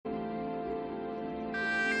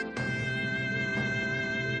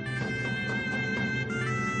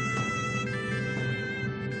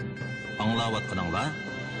аңлаватқаныңла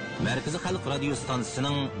Мәркізі Халық радио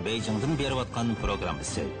станциясының Бейжіңден беріп атқан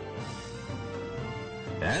программасы.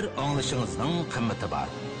 Әр аңлышыңыздың қымметі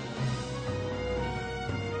бар.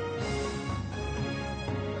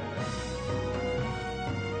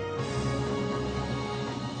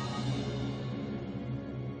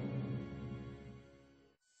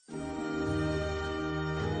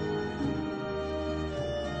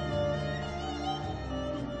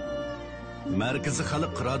 Mərkəzi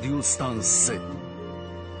Xalq Radio Stansiyası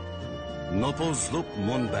Nopozluq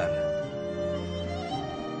Munbər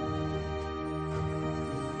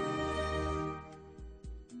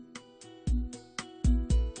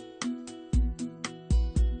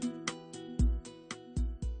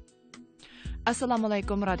Assalamu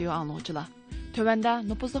alaykum radio anlıqçılar. Tövəndə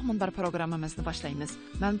Nopozluq Munbər proqramımızı başlayırıq.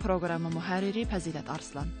 Mən proqramı mühərriri Fəzilət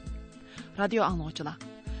Arslan. Radio anlıqçılar.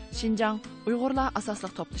 Şinjan Uyg'urlar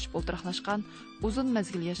asoslıq toplashib o'ltiraqlashgan, uzun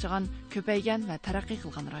mezgil yashagan, ko'paygan va taraqqiy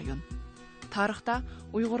qilgan rayon. Tarixda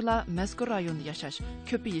Uyg'urlar mazkur rayonda yashash,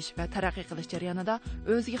 ko'payish va taraqqiy qilish jarayonida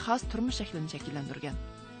o'ziga xos turmush shaklini shakllantirgan.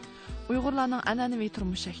 Uyg'urlarning an'anaviy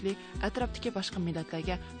turmush shakli atrofdagi boshqa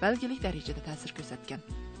millatlarga belgilik darajada ta'sir ko'rsatgan.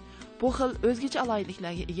 Bu xil o'zgacha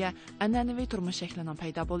alayliklarga ega an'anaviy turmush shaklining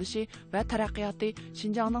paydo bo'lishi va taraqqiyoti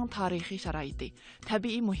Şinjanning tarixiy sharoiti,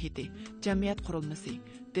 tabiiy muhiti, jamiyat qurilmasi,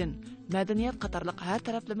 din, madaniyat qatorliq har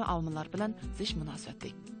taraflama omillar bilan zish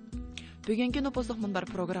munosabatli. Bugungi Nopozluq Munbər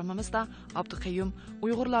programmamizda Abduqayyum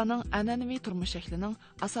Uyg'urlarning an'anaviy turmush shaklining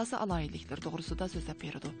asosiy alayliklari to'g'risida so'zlab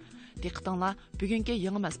berdi. Diqqatinglar bugungi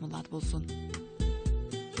yangi mazmunlar bo'lsin.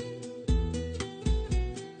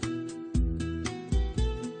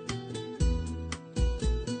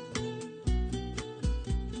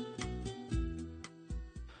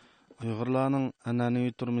 Uyg'urlarning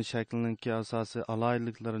an'anaviy turmush shaklininki asosiy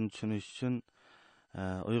alayliklarini tushunish uchun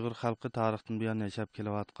Uyg'ur xalqi tarixdan buyon yashab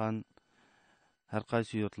kelayotgan har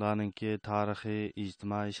qaysi yurtlarninki tarixiy,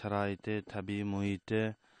 ijtimoiy sharoiti, tabiiy muhiti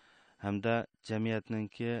hamda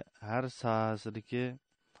jamiyatninki har sohasidagi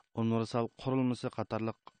universal qurilmasi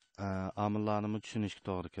qatorliq omillarni tushunishga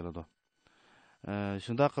to'g'ri keladi.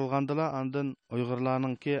 Shunda qilgandila andin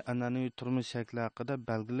Uyg'urlarninki an'anaviy turmush shakli haqida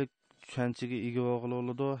belgilik tushunchaga ega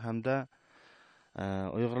bo'ladi hamda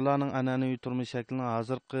Uyg'urlarning an'anaviy turmush shaklining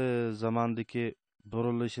hozirgi zamondagi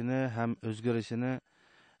burilishini ham o'zgarishini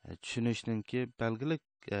tushunishninki belgilik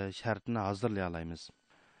shartini hozirlay olamiz.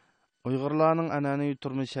 Uyg'urlarning an'anaviy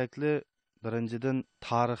turmush shakli birinchidan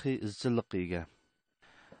tarixiy izchillikka ega.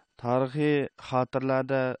 Tarixiy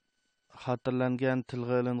xotirlarda xotirlangan,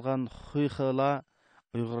 tilga ilingan xuy-xiylar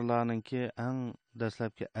Uyg'urlarninki eng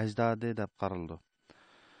dastlabki ajdodi deb qaraldi.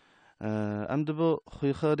 Endi bu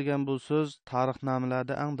xuy-xiy degan bu so'z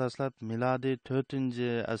tarixnomalarda eng dastlab milodiy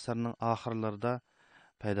 4-asrning oxirlarida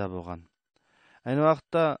paydo bo'lgan. Ayni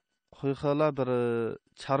vaqtda xuy-xiylar bir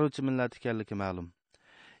chorvachi millat ekanligi ma'lum.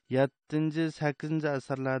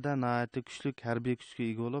 7-8-asrlarda nihoyatda kuchli harbiy kuchga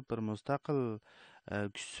ega bo'lib, bir mustaqil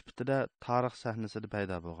kuch sifatida tarix sahnasida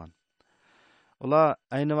paydo bo'lgan. Ular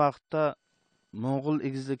ayni vaqtda Mo'g'ul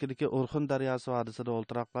egizligidagi Urxun daryosi vodisida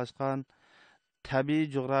o'ltiraqlashgan, tabiiy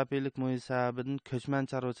jo'grafiyalik muhit sababidan ko'chman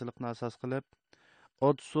chorvachilikni asos qilib,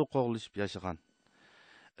 o't suv qo'g'lishib yashagan.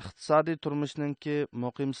 Iqtisodiy turmushninki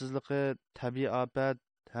muqimsizligi, tabiiy ofat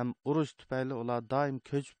ham urush tufayli ular doim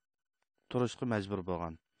ko'chib turishga majbur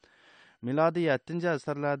bo'lgan. Milodiy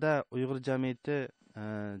 7-asrlarda Uyg'ur jamiyati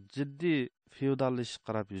jiddiy feodallashish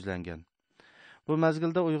qarab yuzlangan. Bu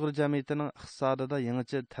mezgilda Uyg'ur jamiyatining iqtisodida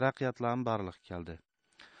yangicha taraqqiyotlar borliqqa keldi.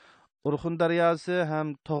 Urxun daryosi ham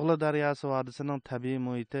To'g'li daryosi vodisining tabiiy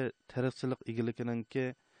muhiti tirikchilik egilikininki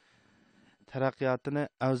taraqqiyotini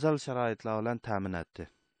afzal sharoitlar bilan ta'min etdi.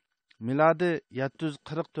 Milodiy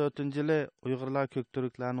 744-yili Uyg'urlar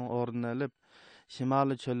ko'kturklarning o'rnini olib,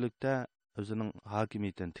 shimoliy cho'llikda o'zining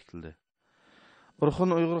hokimiyatini tikladi.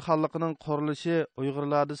 Urxun Uyg'ur xalqining qurilishi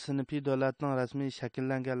Uyg'urlarda sinfiy davlatning rasmiy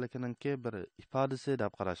shakllanganligininki bir ifodasi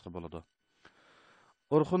deb qarashga bo'ladi.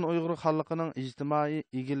 Urxun Uyg'ur xalqining ijtimoiy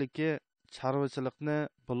egiligi chorvachilikni,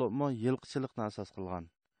 bo'libmi yilqichilikni asos qilgan.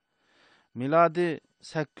 Milodiy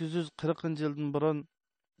 840-yildan burun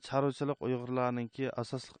chorvachilik Uyg'urlarninki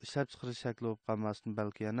asosli ishlab chiqarish shakli bo'lib qolmasdan,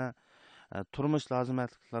 balki yana turmush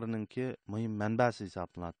lozimatliklarininki muhim manbasi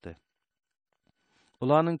hisoblanadi.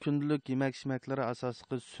 Ularning kundalik yemak-ichmaklari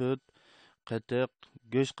asosli sut, qatiq,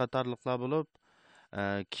 go'sht qatorliqlar bo'lib,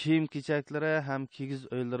 kiyim-kechaklari ham kigiz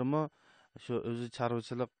uylarimi shu o'zi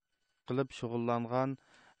chorvachilik qilib shug'ullangan,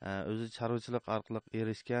 o'zi chorvachilik orqali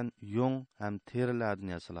erishgan yung ham terilardan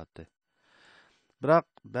yasaladi. Biroq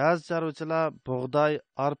ba'zi chorvachilar bug'doy,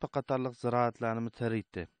 arpa qatorliq ziroatlarni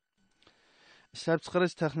teriydi. ishlab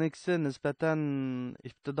chiqarish texnikasi nisbatan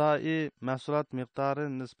ibtidoiy mahsulot miqdori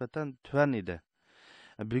nisbatan tuvan edi.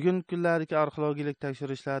 Bugungi kunlardagi arxeologik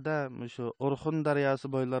tekshirishlarda shu Urxun daryosi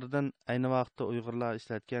bo'ylaridan ayni vaqtda Uyg'urlar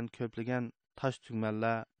ishlatgan ko'plagan tosh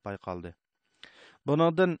tugmanlar bayqaldi.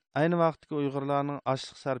 Buningdan ayni vaqtdagi Uyg'urlarning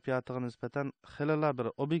ochliq sarfiyotiga nisbatan xilala bir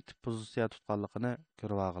obyektiv pozitsiya tutganligini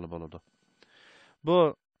ko'rib olg'ili bo'ladi. Bu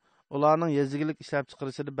ularning yezigilik ishlab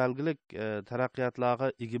chiqarishida belgilik taraqqiyotlarga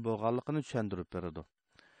ega bo'lganligini tushuntirib beradi.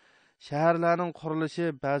 Shaharlarning qurilishi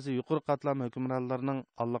ba'zi yuqori qatlam hukmronlarining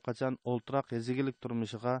allaqachon o'ltiroq yezigilik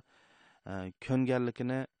turmushiga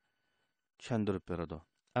ko'nganligini tushuntirib beradi.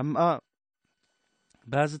 Ammo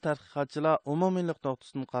ba'zi tadqiqotchilar umumiylik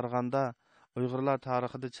nuqtasidan qaraganda Uyg'urlar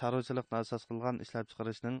tarixida chorvachilikni asos qilgan ishlab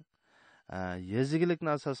chiqarishning yezigilikni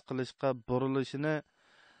asos qilishga burilishini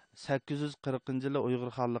 840-yili Uyg'ur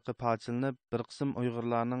xonligi parchalanib, bir qism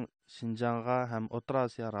Uyg'urlarning Shinjongga ham O'rta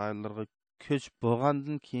Osiyo rayonlariga ko'chib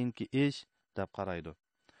bo'lgandan keyingi ish deb qaraydi.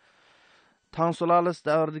 Tang sulolasi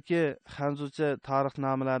davridagi Xanzucha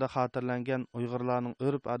tarixnomalarda xotirlangan Uyg'urlarning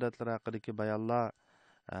urf-odatlari haqidagi bayonlar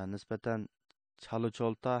nisbatan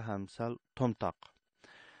chala-cho'lta ham sal to'mtoq.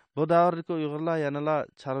 Bu davrdagi Uyg'urlar yanala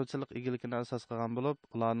chorvachilik egiligini asos qilgan bo'lib,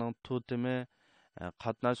 ularning tutimi,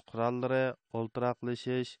 qatnash qurollari,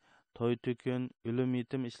 o'ltiroqlashish, to'y to'kun, o'lim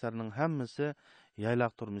yetim ishlarining hammasi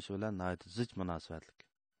yayloq turmushi bilan nihoyat zich munosabatli.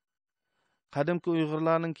 Qadimgi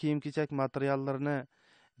Uyg'urlarning kiyim-kechak materiallarini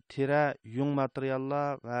tera, yung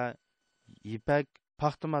materiallar va ipak,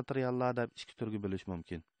 paxta materiallar deb ikki turga bo'lish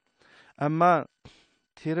mumkin. Ammo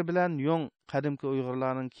teri bilan yung qadimgi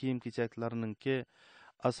Uyg'urlarning kiyim-kechaklariningki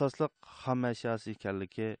asosli xom ashyosi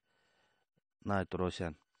ekanligi nihoyat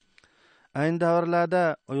ro'shan. Ayni davrlarda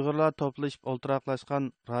Uyg'urlar to'plashib o'ltiroqlashgan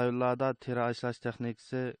rayonlarda teri ashlash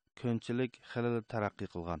texnikasi ko'nchilik xilli taraqqiy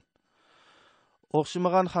qilgan.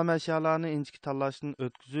 O'xshamagan xom ashyolarni inchik tanlashdan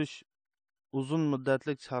o'tkazish uzun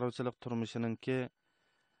muddatlik chorvachilik turmushininki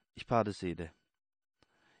ifodasi edi.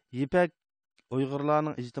 Ipak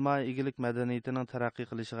Uyg'urlarning ijtimoiy egilik madaniyatining taraqqiy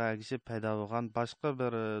qilishiga ergishib paydo bo'lgan boshqa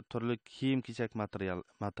bir turli kiyim-kechak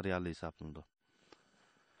materiali hisoblanadi.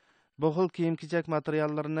 Bu xil kiyim-kechak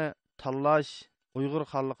materiallarini tanlash Uyg'ur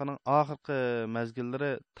xalqining oxirgi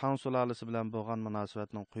mezgillari Tang sulolasi bilan bo'lgan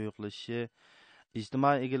munosabatning quyuqlashishi,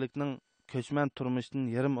 ijtimoiy egilikning ko'chman turmushdan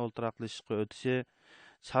yarim o'ltiroqlashishga o'tishi,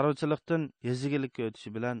 chorvachilikdan yezigilikka o'tishi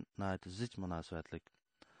bilan nihoyat zich munosabatli.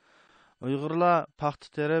 Uyg'urlar paxta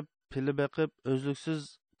terib, pili beqib, o'zliksiz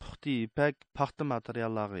puxta ipak, paxta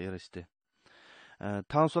materiallarga erishdi.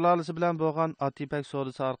 Tang sulolasi bilan bo'lgan at ipak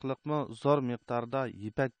savdosi orqali zo'r miqdorda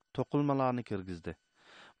ipak to'qilmalarni kirgizdi.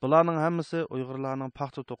 Bularning hammasi Uyg'urlarning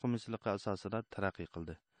paxta to'qimachiligi asosida taraqqiy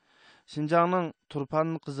qildi. Shinjongning Turpan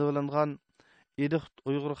qizivilingan Idixt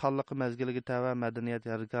Uyg'ur xalqi mezgiliga tava madaniyat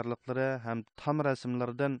yodgorliklari ham tam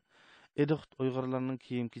rasmlardan Idixt Uyg'urlarning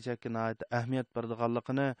kiyim-kechakka nihoyat ahamiyat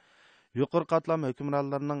berganligini, yuqori qatlam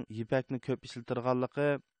hukmronlarining ipakni ko'p ishlatganligi,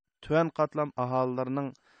 tuvan qatlam aholilarining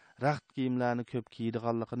raxt kiyimlarni ko'p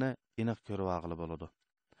kiydiganligini aniq ko'rib olg'ili bo'ladi.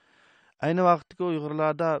 Ayni vaqtdagi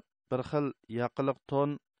Uyg'urlarda bir xil yaqiliq ton,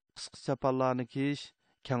 qisqa chaponlarni kiyish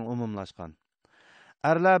keng umumlashgan.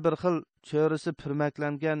 Erlar bir xil cho'risi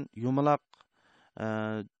pirmaklangan yumaloq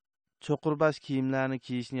cho'qurbash kiyimlarni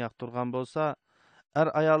kiyishni yoqtirgan bo'lsa,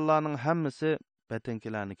 ayollarning hammasi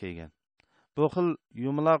batinkilarni kiygan. Bu xil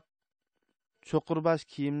yumaloq cho'qurbash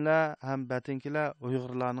kiyimlar ham batinkilar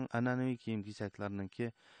Uyg'urlarning an'anaviy kiyim-kechaklarininki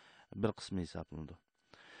bir qismi hisoblanadi.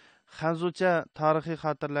 Xanzucha tarixiy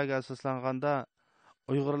xotirlarga asoslanganda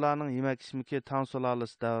Uyg'urlarning yemak-ichmiki Tang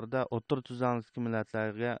sulolasi davrida o'tir tuzanlikdagi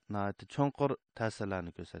millatlarga nihoyat cho'nqur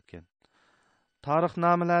ta'sirlarni ko'rsatgan.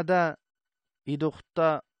 Tarixnomalarda Idixtda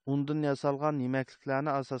undan yasalgan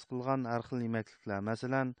yemakliklarni asos qilgan har xil yemakliklar,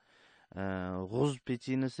 masalan, g'uz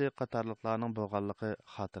pechinisi qatorliqlarning bo'lganligi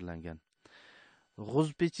xotirlangan. G'uz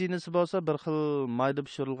pechinisi bo'lsa bir xil mayda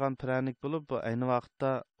pishirilgan pranik bo'lib, bu ayni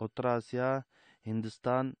vaqtda O'rta Osiyo,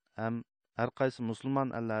 Hindiston ham har qaysi musulmon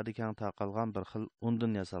ellarda keng tarqalgan bir xil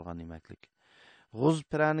undan yasalgan yemaklik. G'uz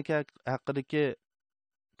praniki haqidagi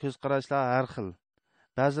ko'z qarashlar har xil.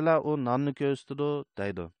 Ba'zilar u nonni ko'rsatadi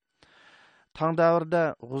deydi. Tang davrida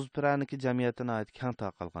g'uz praniki jamiyatini keng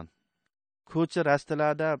tarqalgan. Ko'cha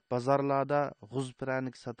rastalarda, bozorlarda g'uz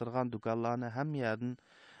praniki sotilgan do'konlarni hamma yerdan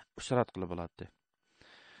uchratqili bo'ladi.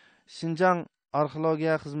 Shinjong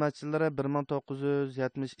arxeologiya xizmatchilari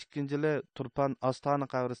 1972-yili Turpan Ostona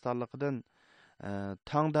qabristonligidan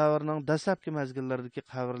Tang davrining dastlabki mezgillaridagi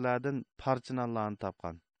qabrlardan parchanonlarni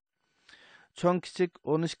topgan. Cho'ng kichik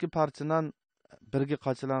 12 parchanon birga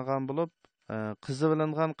qochilangan bo'lib,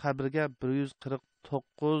 qizivilingan qabrga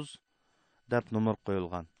 149 deb nomer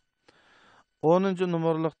qo'yilgan. 10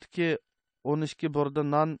 nomerliqdagi 12 burda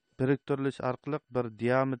non biriktirilish orqali bir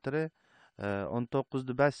diametri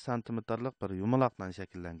 19,5 santimetrlik bir yumaloq non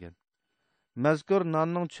shakllangan. Mazkur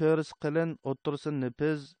nonning cho'risi qalin, o'rtasi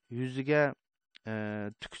nipiz, yuziga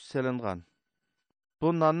tukuch selingan. Bu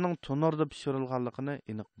nonning tunurda pishirilganligini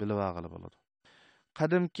aniq bilib olg'ili bo'ladi.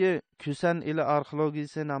 Qadimki Kusan ili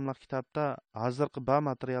arxeologiyasi nomli kitobda hozirgi ba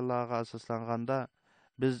materiallarga asoslanganda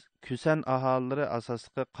biz Kusan aholilari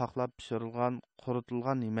asosliqi qaqlab pishirilgan,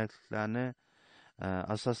 quritilgan yemekliklarni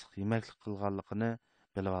asosliq yemeklik qilganligini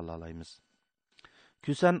bilib olaymiz.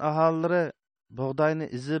 Kusan aholilari bug'doyni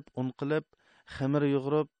izib, un qilib, ximir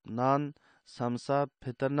yug'urib, non, samsa,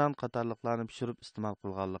 peternan qatorliqlarni pishirib iste'mol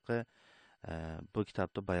qilganligi bu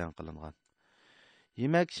kitobda bayon qilingan.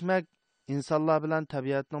 Yemek-içmek insonlar bilan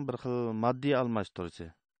tabiatning bir xil moddiy almashtiruvchi.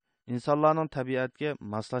 İnsanlarning tabiatga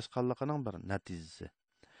moslashganligining bir natijasi.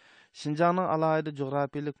 Şinjanning alohida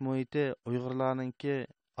jo'grafiyalik muhiti Uyg'urlarningki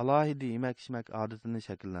alohida yemek-içmek odatini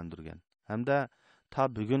shakllantirgan hamda ta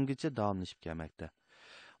bugungacha davomlashib kelmoqda.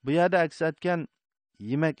 Bu yerda aks etgan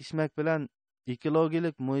yemek-içmek bilan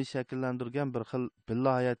ekologik muhit shakllantirgan bir xil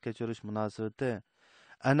birga hayot kechirish munosabati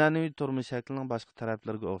an'anaviy turmush shaklining boshqa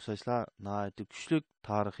taraflariga o'xshashla nihoyatda kuchli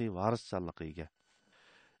tarixiy varischanlikka ega.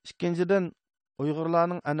 Ikkinchidan,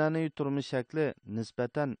 Uyg'urlarning an'anaviy turmush shakli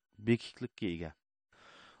nisbatan bekiklikka ega.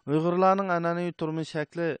 Uyg'urlarning an'anaviy turmush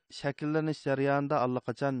shakli shakllanish jarayonida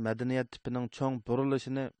allaqachon madaniyat tipining cho'ng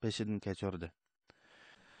burilishini peshidan kechirdi.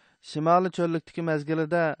 Shimoliy cho'llikdagi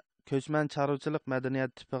mezgilida ko'chman chorvachilik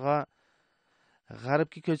madaniyat tipiga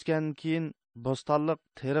g'arbga ko'chgandan keyin bo'stonliq,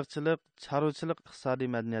 teriqchilik, chorvachilik iqtisodiy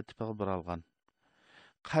madaniyat tipiga buralgan.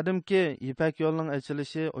 Qadimki Ipak yo'lining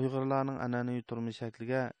ochilishi Uyg'urlarning an'anaviy turmush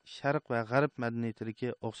shakliga Sharq va G'arb madaniyatidagi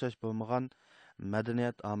o'xshash bo'lmagan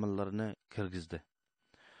madaniyat omillarini kirgizdi.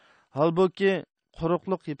 Halbuki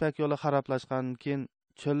quruqliq Ipak yo'li xarablashgandan keyin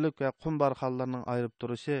cho'llik va qum barxanlarining ayirib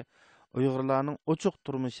turishi Uyg'urlarning ochiq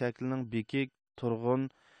turmush shaklining bekik, turg'un,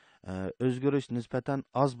 o'zgarish nisbatan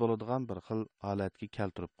oz bo'ladigan bir xil holatga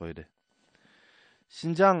keltirib qo'ydi.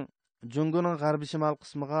 Şinjan Jungoning g'arbiy shimol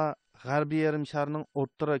qismiga, g'arbiy yarim sharning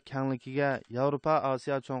o'rta kengligiga, Yevropa,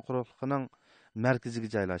 Osiyo cho'ng quruqligining markaziga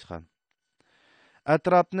joylashgan.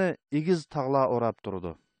 Atrofni egiz tog'lar o'rab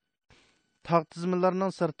turdi. Tog'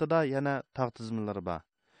 tizimlarining sirtida yana tog' tizimlari bor.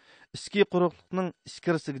 Ichki quruqliqning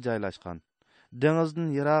ichkarisiga joylashgan. Dengizdan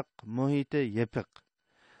yiroq, muhiti yepiq.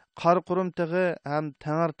 Qor qurum tig'i ham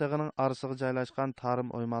Tangar tig'ining orasiga joylashgan tarim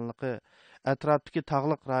o'ymonligi atrofdagi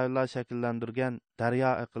tog'liq rayonlar shakllantirgan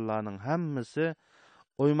daryo iqinlarining hammasi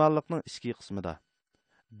o'ymonliqning ichki qismida.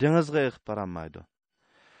 Dengizga eqib borolmaydi.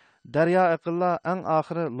 Daryo iqinlar eng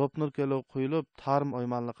oxiri Lopnur ko'liga quyilib, tarim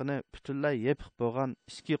o'ymonligini butunlay yepiq bo'lgan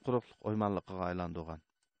ichki quruqliq o'ymonligiga aylantirgan.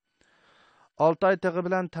 Oltay tig'i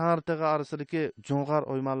bilan Tangar tig'i orasidagi Jo'ng'ar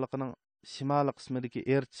o'ymonligining shimoliy qismidagi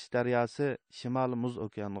Ertish daryosi Shimoliy muz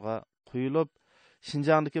okeaniga quyilib,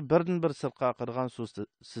 Şinjandagi birdan-bir sirtqa oqadigan suv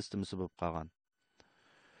sistemasi bo'lib qolgan.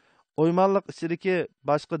 O'ymonliq ichidagi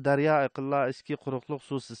boshqa daryo iqinlar ichki quruqliq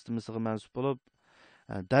suv sistemasiga mansub bo'lib,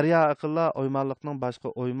 daryo iqinlar o'ymonliqning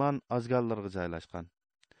boshqa o'ymon azganlariga joylashgan.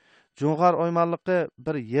 Jo'ng'ar o'ymonligi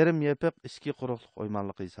bir yarim yepiq ichki quruqliq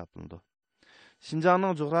o'ymonligi hisoblanadi.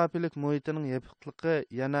 Şinjanning jo'grafiyalik muhitining yepiqligi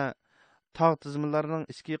yana tog' tizimlarining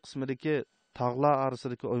ichki qismidagi tog'lar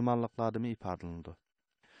orasidagi o'ymonliqlardan ifodalanadi.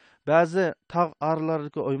 Ba'zi tog'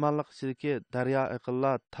 oralaridagi o'ymonliq ichidagi daryo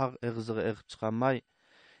iqinlar tog' eg'iziga eg'ib chiqolmay,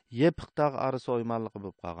 yepiq tog' orasi o'ymonligi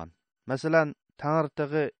bo'lib qolgan. Masalan, Tangar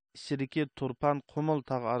tig'i ichidagi Turpan Qumul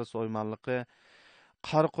tog' orasi o'ymonligi,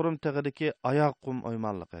 Qorqurum tig'idagi Oyoq qum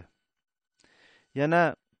o'ymonligi. Yana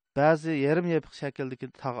ba'zi yarim yepiq shakldagi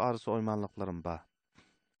tog' orasi o'ymonliqlarim bor.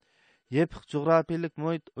 Yepiq jo'grafiyalik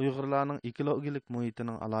muhit Uyg'urlarning ekologik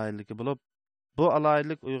muhitining alohidaligi bo'lib, bu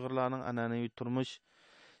alohidalik Uyg'urlarning an'anaviy turmush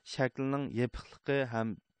shaklining yepiqligi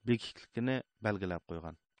ham bekikligini belgilab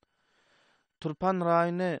qo'ygan. Turpan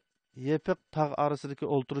rayoni yepiq tog' orasidagi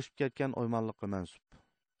o'ltirishib ketgan o'ymonliqqa mansub.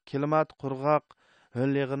 Klimat qurg'oq,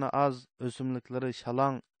 ho'l yig'ini oz, o'simliklari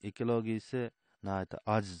shalong, ekologiyasi nihoyat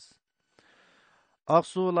ojiz.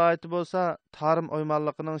 Oqsuv viloyati bo'lsa, Tarim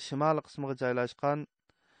o'ymonligining shimoliy qismiga joylashgan,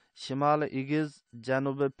 shimoli egiz,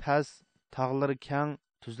 janubi past, tog'lari keng,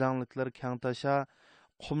 tuzlanliklari keng tasha,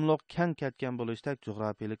 qumliq keng ketgan bo'lishdak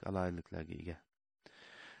jo'grafiyalik alohidliklarga ega.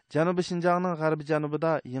 Janubiy Şinjanning g'arbiy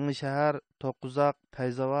janubida Yangi shahar, To'qqizoq,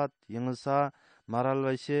 Payzavot, Yangisa,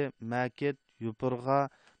 Maralvashi, Makit, Yupurg'a,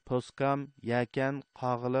 Poskam, Yakan,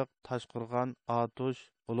 Qog'iliq, Toshqurg'on, Atush,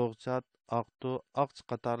 Ulug'chat, Aqtu, Oqchi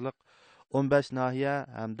qatorliq 15 nahiya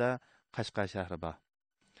hamda Qashqar shahri bor.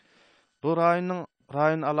 Bu rayonning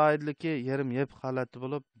rayon alayidligi yerim yep holatda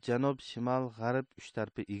bo'lib, janub, shimol, g'arb uch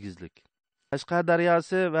tarafi egizlik. Qashqar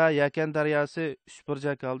daryosi va Yakan daryosi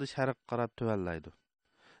uchburchak holda sharqqa qarab tuvallaydi.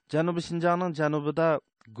 Janubiy Shinjongning janubida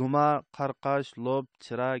Guma, Qarqash, Lob,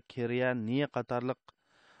 Chira, Keriya, Niye qatorliq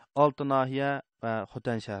 6 nahiya va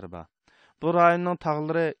Xotan shahri bor. Bu rayonning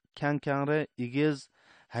tog'lari kang-kangri, egiz,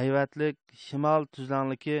 hayvatlik, shimol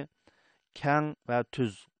tuzlanligi kang va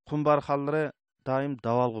tuz. Qum barxanlari doim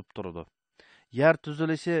davolg'ib turadi. Yer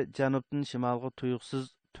tuzilishi janubdan shimolga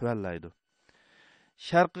tuyuqsiz tuvallaydi.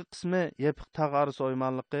 Sharqiy qismi yepiq tog' arasi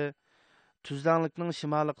o'ymonligi, tuzlanlikning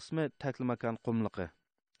shimoliy qismi taklimakan qumligi.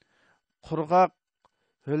 Qurg'oq,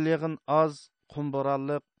 ho'l yig'in oz, qum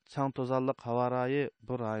bo'ronliq, chang to'zonliq havo rayi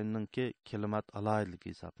bu rayonningki klimat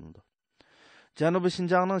alohidligi hisoblanadi. Janubiy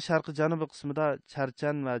Shinjongning sharqiy janubiy qismida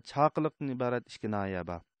Charchan va Chaqiliqdan iborat ikki nahiya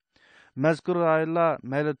bor. Mazkur rayonlar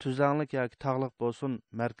mayli tuzlanlik yoki tog'liq bo'lsin,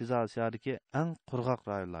 Markaziy Osiyodagi eng qurg'oq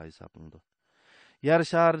rayonlar hisoblanadi. Yer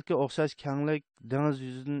sharidagi o'xshash kenglik, dengiz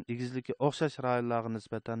yuzidan egizligi o'xshash rayonlarga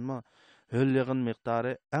nisbatanmi ho'l yig'in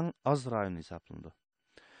miqdori eng oz rayon hisoblanadi.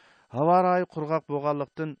 Havo rayi qurg'oq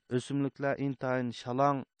bo'lganlikdan o'simliklar intayin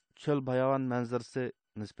shalong, cho'l bayovon manzarasi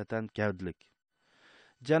nisbatan gavdlik.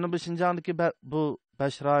 Janubiy Shinjongdagi bu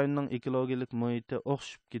 5 rayonning ekologik muhiti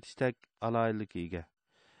o'xshib ketishdek alohidlikka ega.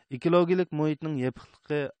 Ekologik muhitning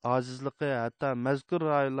yepiqligi, ojizligi, hatto mazkur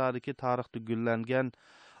rayonlardagi tarixda gullangan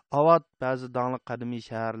avod ba'zi danglik qadimiy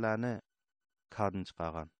shaharlarni qadin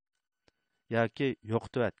chiqargan yoki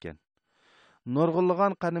yo'qitib atgan.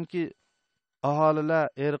 Nurg'unlagan qadimki aholilar,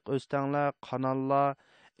 eriq o'stanglar, kanallar,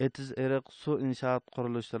 etiz eriq suv inshoot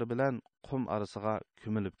qurilishlari bilan qum orasiga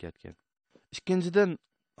ko'milib ketgan. Ikkinchidan,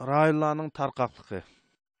 rayonlarning tarqoqligi.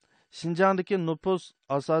 Şinjangdagi nüfus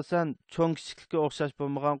asosan cho'ng kichiklikka o'xshash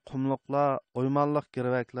bo'lmagan qumliqlar, o'ymonliq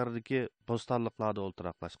girvaklardagi bo'stonliqlarda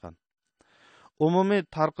o'ltiraqlashgan. Umumiy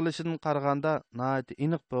tarqilishidan qaraganda nihoyat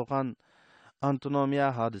aniq bo'lgan antonomiya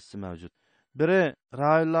hodisasi mavjud. Biri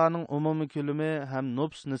rayonlarning umumiy ko'lami ham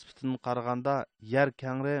nüfus nisbatidan qaraganda yer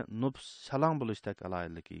kengri, nüfus shalong bo'lishdak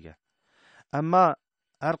alohidlikka ega. Ammo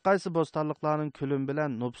har qaysi bo'stonliqlarning ko'lami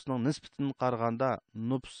bilan nüfusning nisbatidan qaraganda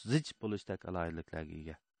nüfus zich bo'lishdak alohidliklarga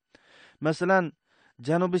ega. Masalan,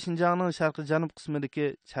 Janubiy Shinjongning sharqiy janub qismidagi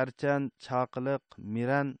Charchan, Chaqiliq,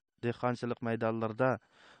 Miran dehqonchilik maydonlarida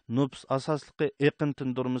nüfus asosligi eqin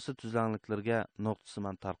tindurmasi tuzlanliklarga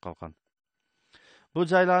nuqtasiman tarqalgan. Bu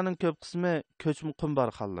joylarning ko'p qismi ko'chma qum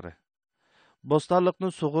barxanlari. Bo'stonliqni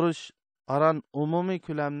sug'urish aran umumiy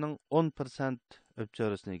ko'lamning 10%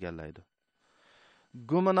 o'pchorisini egallaydi.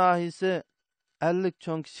 Guma nahiyasi 50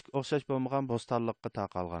 cho'ng kichik o'xshash bo'lmagan bo'stonliqqa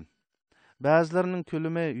taqalgan. Ba'zilarining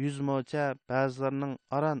ko'lami 100 mocha, ba'zilarining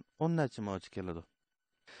aran 10 necha mocha keladi.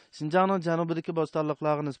 Shinjongning janubidagi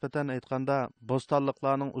bo'stonliqlarga nisbatan aytganda,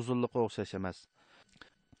 bo'stonliqlarning uzunligi o'xshash emas.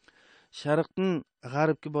 Sharqdan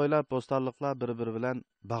g'arbga bo'ylab bo'stonliqlar bir-biri bilan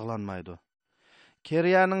bog'lanmaydi.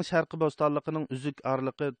 Keriyaning sharqiy bo'stonligining uzuk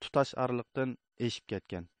orliqi tutash orliqdan eshib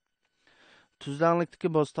ketgan. Tuzlanlikdagi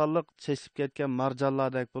bo'stonliq cheshib ketgan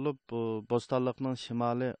marjonlardek bo'lib, bu bo'stonliqning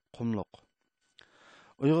shimoli qumliq.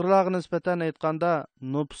 Uyg'urlarga nisbatan aytganda,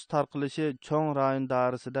 nüfus tarqilishi cho'ng rayon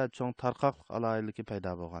doirasida cho'ng tarqoqlik alohidligi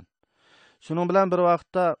paydo bo'lgan. Shuning bilan bir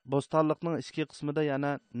vaqtda bo'stonliqning ichki qismida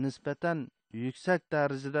yana nisbatan yuksak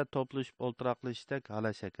darajada to'plashib o'ltiraqlashdek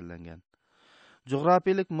holat shakllangan.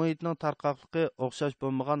 Jo'grafiyalik muhitning tarqoqligi o'xshash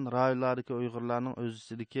bo'lmagan rayonlardagi Uyg'urlarning o'z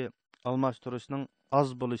ichidagi almashtirishning oz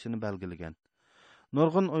bo'lishini belgilagan.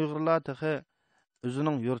 Nurg'un Uyg'urlar texi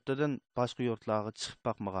o'zining yurtidan boshqa yurtlarga chiqib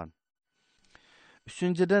boqmagan.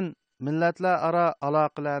 Üçüncüden, milletler ara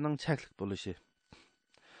aloqalarning cheklik bo'lishi.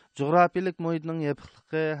 Jo'grafiyalik muhitning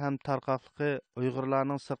yepiqligi ham tarqoqligi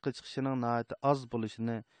Uyg'urlarning sirtqa chiqishining nihoyat oz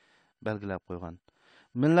bo'lishini belgilab qo'ygan.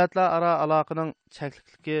 Milletler ara aloqaning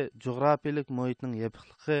cheklikligi, jo'grafiyalik muhitning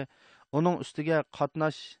yepiqligi, uning ustiga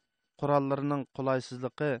qatnash qurollarining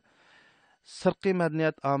qulaysizligi, sirtqi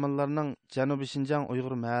madaniyat omillarining Janubiy Shinjong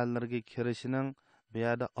Uyg'ur mahallariga kirishining bu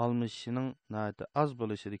yerda almashishining nihoyat oz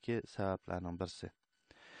bo'lishidagi sabablarning birisi.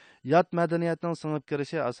 Yot madaniyatning singib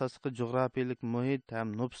kirishi asosli jo'grafiyalik muhit ham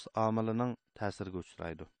nüfus omilining ta'siriga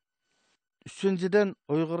uchraydi. Uchinchidan,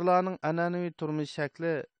 Uyg'urlarning an'anaviy turmush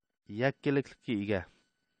shakli yakkilikka ega.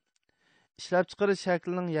 Ishlab chiqarish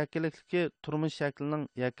shaklining yakkilikligi turmush shaklining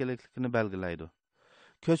yakkilikligini belgilaydi.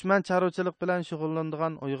 Ko'chman chorvachilik bilan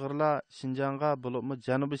shug'ullanadigan Uyg'urlar Shinjongga bo'libmi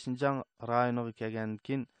Janubiy Shinjong rayoniga kelgandan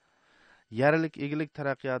keyin yerlik egilik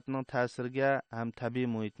taraqqiyotining ta'siriga ham tabiiy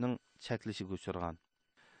muhitning cheklishiga uchragan.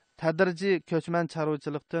 Tadrijiy ko'chman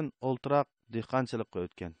chorvachilikdan o'ltiroq dehqonchilikqa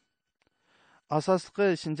o'tgan. Asosligi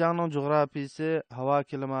Shinjongning jo'grafiyasi, havo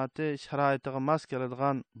klimati sharoitiga mos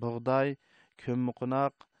keladigan bug'doy,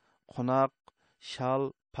 ko'mmuqunaq, qunaq, shal,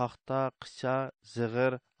 paxta, qicha,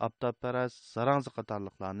 zig'ir, aptapparas, zarangzi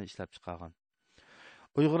qatorliqlarni ishlab chiqargan.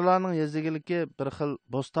 Uyg'urlarning yezigiligi bir xil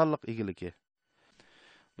bo'stonliq egiligi.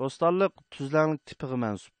 Bo'stonliq tuzlanlik tipiga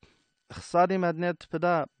mansub. İqtisodiy madaniyat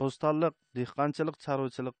tipida bo'stonliq dehqonchilik,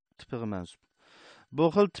 chorvachilik tipiga mansub. Bu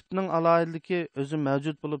xil tipning alohidaligi o'zi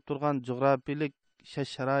mavjud bo'lib turgan jug'rafiyalik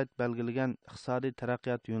sharoit belgilagan iqtisodiy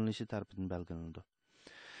taraqqiyot yo'nalishi tarafidan belgilanadi.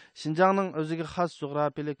 Şinjanning o'ziga xos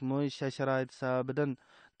jug'rafiyalik muhit sharoiti sababidan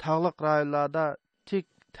tog'liq rayonlarda tik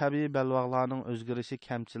tabiiy belbog'larning o'zgarishi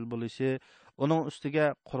kamchil bo'lishi, uning ustiga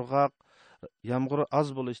qurg'oq, yomg'ir oz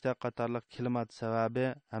bo'lishda qatorliq klimat sababi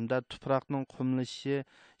hamda tuproqning qumlashishi,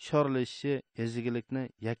 sho'rlashishi yezigilikni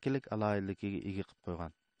yakkilik alohidaligiga ega qilib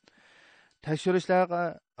qo'ygan. Tekshirishlarga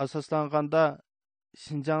asoslanganda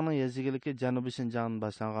Şinjanning yezigiligi Janubiy Şinjandan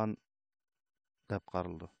boshlangan deb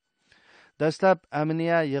qaraldi. Dastlab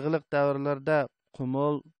amniya yig'iliq davrlarida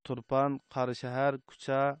Qumul, Turpan, Qarashahar,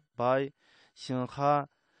 Kucha, Bay, Shinxa,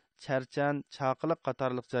 Charchan, Chaqiliq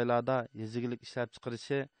qatorliq joylarda yezigilik ishlab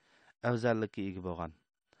chiqarishi afzallikka ega bo'lgan.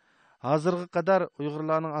 Hozirga qadar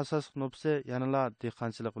Uyg'urlarning asosiy nupsi yanala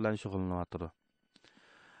dehqonchilik bilan shug'ullanyapti.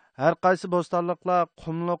 Har qaysi bo'stonliqlar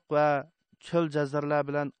qumliq va cho'l jazirlar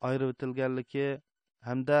bilan ayirib o'tilganligi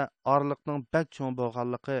hamda orliqning bak cho'ng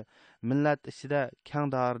bo'lganligi millat ichida keng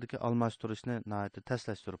doiradagi almashtirishni nihoyatda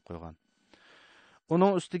taslashtirib qo'ygan.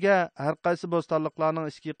 Uning ustiga har qaysi bo'stonliqlarning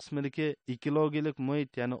ichki qismidagi ekologik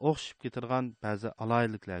muhit, ya'ni o'xshib ketirgan ba'zi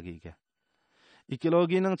alohidliklarga ega.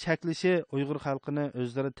 Ekologiyaning cheklashi Uyg'ur xalqini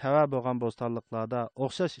o'zlari tava bo'lgan bo'stonliqlarda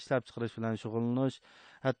o'xshash ishlab chiqarish bilan shug'ullanish,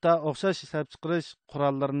 hatto o'xshash ishlab chiqarish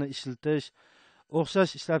qurollarini ishlatish,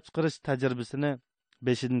 o'xshash ishlab chiqarish tajribasini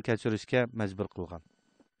beshidan kechirishga majbur qilgan.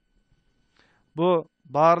 Bu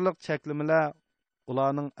barliq cheklamalar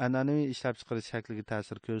ularning an'anaviy ishlab chiqarish shakliga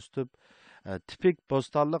ta'sir ko'rsatib, tipik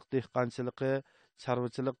bo'stonliq dehqonchiligi,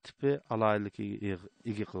 chorvachilik tipi alohidaligiga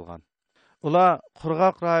ega qilgan. Ular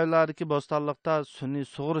qurg'oq rayonlardagi bo'stonliqda sun'iy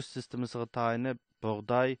sug'urish sistemasiga tayinib,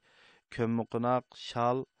 bug'doy, ko'mmuqunaq,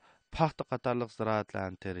 shal, paxta qatorliq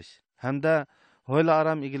ziroatlarni terish hamda ho'yla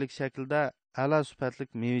aram egilik shaklida a'lo sifatli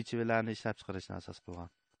meva-chevalarni ishlab chiqarishni asos qilgan.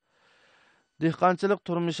 Dehqonchilik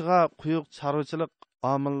turmushiga quyuq chorvachilik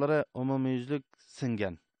omillari umumyuzlik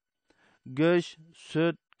singan. Go'sht,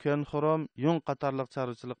 sut, ko'nxurum, yung qatorliq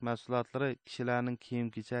chorvachilik mahsulotlari kishilarning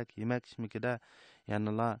kiyim-kechak, yemak-ichmakida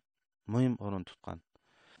yanada muhim o'rin tutgan.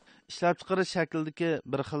 Ishlab chiqarish shaklidagi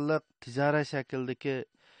bir xillik tijorat shaklidagi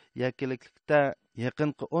yakkilikda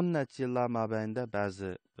yaqinqi 10 necha yillar mobaynida ba'zi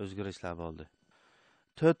o'zgarishlar bo'ldi.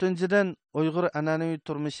 4-dan Uyg'ur an'anaviy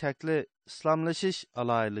turmush shakli islomlashish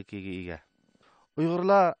alohidaligiga ega.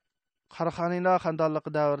 Uyg'urlar Qarxoniylar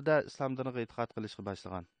xandonligi davrida islom diniga e'tiqod qilishga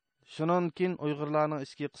boshlagan. Shundan keyin Uyg'urlarning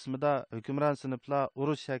ichki qismida hukmron sinflar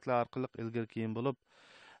urush shakli orqali ilgari keyin bo'lib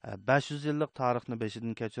 500 yillik tarixni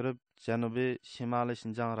beshidan kechirib, Janubiy Shimoliy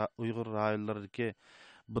Şinjan Uyg'ur rayonlaridagi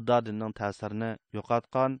Budda dinining ta'sirini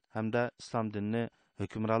yo'qotgan hamda islom dinini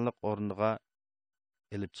hukmronlik o'rniga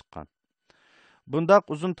elib chiqqan. Bundaq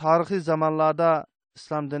uzun tarixiy zamonlarda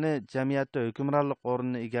islom dini jamiyatda hukmronlik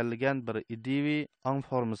o'rnini egallagan bir ideviy ong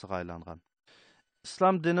formasiga aylangan.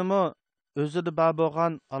 Islom dinimi o'zida bor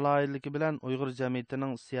bo'lgan alohidaligi bilan Uyg'ur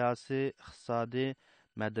jamiyatining siyosiy, iqtisodiy,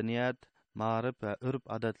 madaniyat, ma'rif va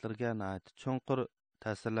urf-odatlarga cho'nqur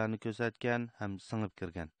ta'sirlarni ko'rsatgan ham singib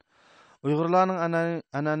kirgan. Uyg'urlarning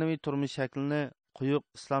an'anaviy turmush shaklini quyuq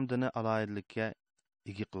islom dini alohidaligiga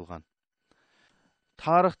ega qilgan.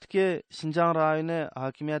 Tarixdagi Şinjan rayoni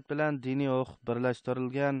hokimiyat bilan diniy huquq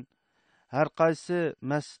birlashtirilgan, har qaysi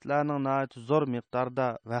masjidlarning nihoyat zo'r miqdorda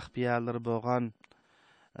vaqfiyalari bo'lgan,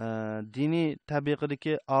 diniy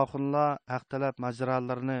tabiqidagi oxunlar haq talab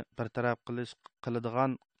majralarini bartaraf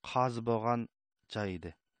qiladigan qozi bo'lgan joy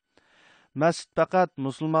edi. Masjid faqat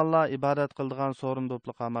musulmonlar ibodat qiladigan so'rin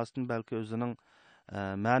bo'lib qolmasdan, balki o'zining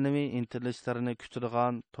ma'naviy intilishlarini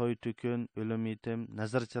kutadigan to'y to'kun, o'lim yetim,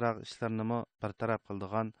 nazar chiroq ishlarini bartaraf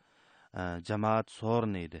qiladigan jamoat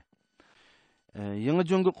so'rin edi. Yangi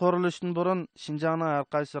jungi qurilishidan burun Şinjanning har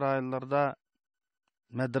qaysi rayonlarida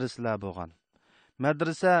madrasalar bo'lgan.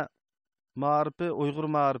 Madrasa ma'rifi Uyg'ur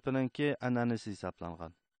ma'rifininki an'anasi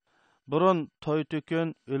hisoblangan. Burun to'y to'kun,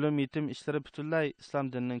 o'lim yetim ishlari butunlay islom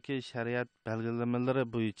dinininki shariat belgilamalari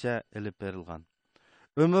bo'yicha elib berilgan.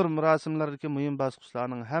 Ömür murasimlaridagi muhim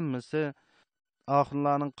bosqichlarning hammasi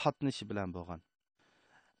oxunlarning qatnashi bilan bo'lgan.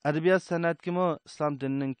 Adabiyot san'atgimi islom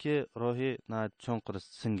dinininki ruhi cho'nqir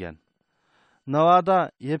singan. Navoda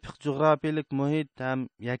yepiq jug'rafiyalik muhit ham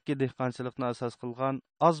yakki dehqonchilikni asos qilgan,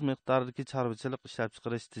 oz miqdordagi chorvachilik ishlab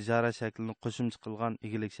chiqarish tijorat shaklini qo'shimcha qilgan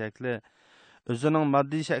egilik shakli o'zining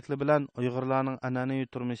moddiy shakli bilan Uyg'urlarning an'anaviy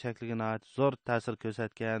turmush shakliga zo'r ta'sir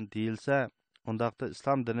ko'rsatgan deyilsa, undaqda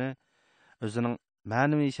islom dini o'zining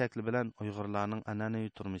ma'naviy shakli bilan Uyg'urlarning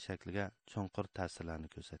an'anaviy turmush shakliga cho'nqur ta'sirlarni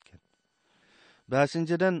ko'rsatgan.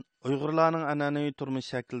 5-dan Uyg'urlarning an'anaviy turmush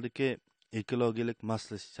shaklidagi ekologik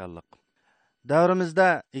moslashuvchanlik. Davrimizda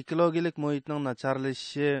ekologik muhitning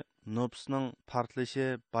nacharlashishi, nopsning portlashi,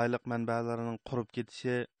 boylik manbalarining qurib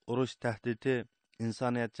ketishi, urush tahdidi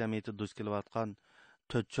insoniyat jamiyati duch kelayotgan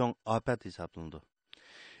to'rt cho'ng ofat hisoblanadi.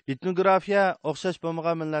 Etnografiya o'xshash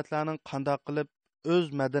bo'lmagan millatlarning qanday qilib o'z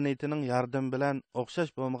madaniyatining yordami bilan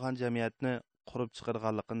o'xshash bo'lmagan jamiyatni qurib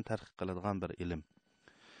chiqarganligini tadqiq qiladigan bir ilm.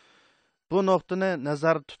 Bu nuqtani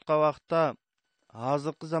nazarda tutgan vaqtda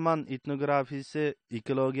hozirgi zamon etnografiyasi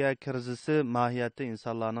ekologiya krizisi mohiyati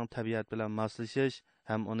insonlarning tabiat bilan moslashish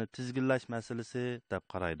ham uni tizginlash masalasi deb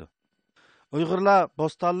qaraydi. Uyg'urlar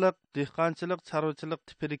bo'stonlik, dehqonchilik, chorvachilik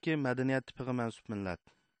tipidagi madaniyat tipiga mansub millat.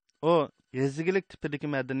 O, yezigilik tipidagi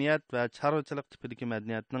madaniyat va chorvachilik tipidagi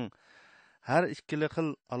madaniyatning har ikkili xil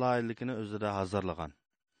aloyidligini o'zida hozirlagan.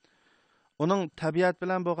 Uning tabiat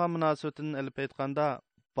bilan bo'lgan munosabatini ilib aytganda,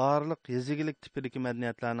 barliq yezigilik tipidagi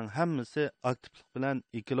madaniyatlarning hammasi aktivlik bilan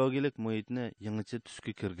ekologik muhitni yangicha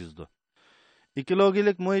tusga kirgizdi.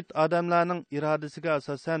 Ekologik muhit odamlarning irodasiga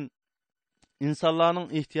asosan insonlarning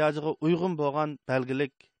ehtiyojiga uyg'un bo'lgan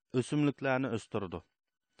belgilik o'simliklarni o'stirdi.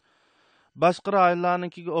 Boshqa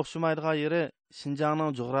rayonlarnikiga o'xshamaydigan yeri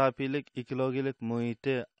Xinjiangning jo'grafiyalik ekologik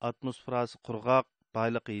muhiti atmosferasi qurg'oq,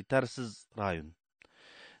 boyligi yetarsiz rayon.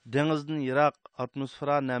 Dengizdan yiroq,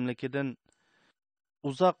 atmosfera namlikidan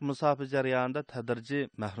uzoq masofa jarayonida tadrijiy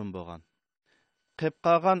mahrum bo'lgan. Qolib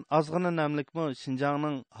qolgan ozg'ina namlikmi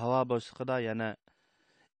Xinjiangning havo bo'shlig'ida yana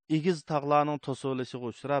egiz tog'larning to'sulishiga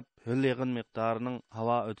uchrab, ho'l yig'in miqdorining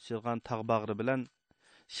havo o'tkazilgan tog' bag'ri bilan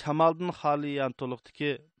shamoldan xoli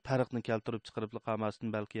yantoliqdagi farqni keltirib chiqarib qolmasdan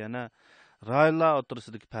balki yana rayonlar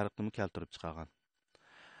o'rtasidagi farqni keltirib chiqargan.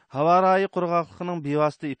 Havo rayi qurg'oqligining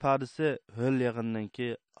bevosita ifodasi ho'l yig'inninki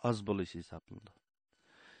oz bo'lishi hisoblanadi.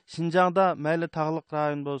 Xinjiangda mayli tog'liq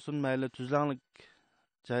rayon bo'lsin, mayli tuzlanlik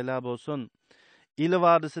joylar bo'lsin, İli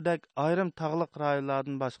vadisidagi ayrim tog'liq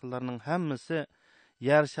rayonlardan boshqalarning hammasi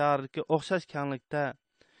yer sharidagi o'xshash kenglikda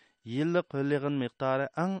yillik ho'l yig'in miqdori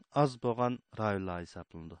eng oz bo'lgan rayonlar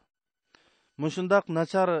hisoblanadi. Mushundaq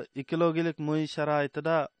nachar ekologik muhit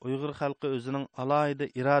sharoitida Uyg'ur xalqi o'zining alohida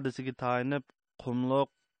irodasiga tayinib, qumliq,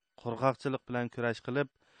 qurg'oqchilik bilan kurash qilib,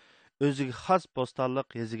 o'ziga xos bo'stonliq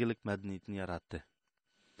yezigilik madaniyatini yaratdi.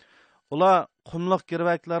 Ular qumliq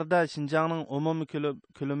girvaklarda Xinjiangning umumiy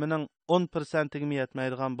ko'lamining 10%iga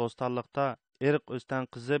yetmaydigan bo'stonliqda eriq o'stan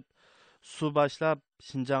qizib, suv boshlab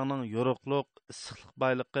Xinjiangning yo'riqliq, issiqlik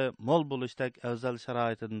boyligi mo'l bo'lishdak afzal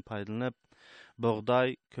sharoitidan foydalanib,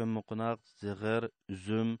 bug'doy, ko'mmuqunaq, zig'ir,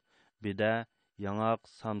 uzum, bida, yangoq,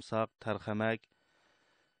 samsoq, tarxamak,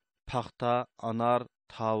 paxta, anar,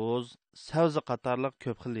 tavuz, sabzi qatorliq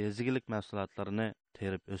ko'p xil yezigilik mahsulotlarini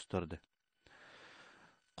terib o'stirdi.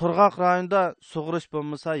 Qurg'oq rayonda sug'urish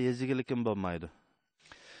bo'lmasa, yezigilik bo'lmaydi.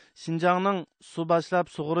 Xinjiangning suv boshlab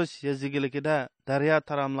sug'urish yezigiligida daryo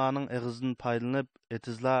taramlarning eg'izidan foydalanib,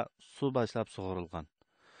 etizlar suv boshlab sug'urilgan.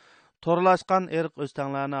 To'rlashgan eriq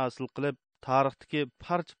o'stanlarni hosil qilib, tarixdagi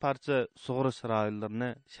parcha-parcha sug'urish rayonlarini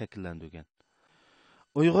shakllantirgan.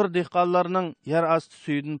 Uyg'ur dehqonlarining yer osti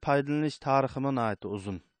suyidan foydalanish tarixi nihoyat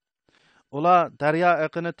uzun. Ular daryo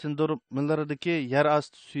oqini tindirib millaridagi yer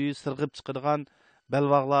osti suyi sirg'ib chiqadigan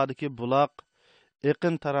belvog'lardagi buloq,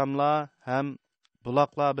 eqin taramlar ham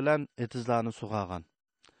buloqlar bilan etizlarni sug'agan.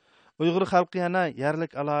 Uyg'ur xalqi yana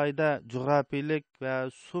yerlik alohida jo'grafiylik va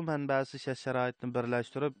suv manbasi sharoitini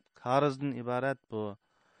birlashtirib, qarzdan iborat bu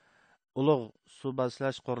ulug' suv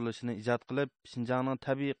boshlash qurilishini ijod qilib, Xinjiangning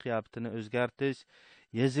tabiiy qiyofatini o'zgartirish,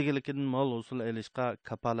 yezigilikidan mo'l usul elishga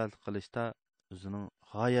kapolat qilishda o'zining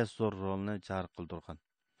g'oyat zo'r rolini jar qildirgan.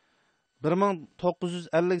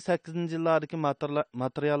 1958 yillardagi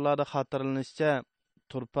materiallarda xotirlanishicha,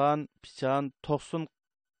 Turpan, Pichan, To'qsun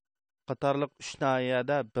qatorliq 3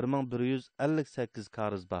 nahiyada 1158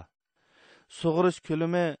 kariz bor. Sug'urish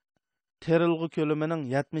ko'lami terilg'i ko'lamining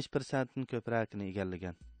 70%ni ko'pragini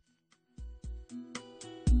egallagan.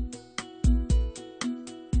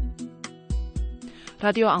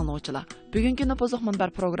 Radio anglovchilar, bugungi Nupuzluq munbar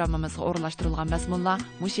programmamizga o'rinlashtirilgan mazmunlar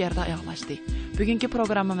mush yerda oyoqlashdi. Bugungi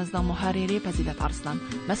programmamizning muharriri Fazilat Arslan,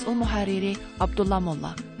 mas'ul muharriri Abdulla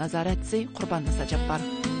Molla, nazoratchisi Qurbon Musajabbor.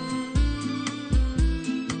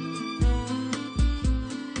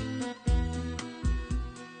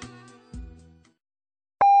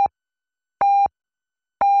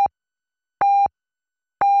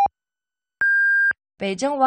 Beijing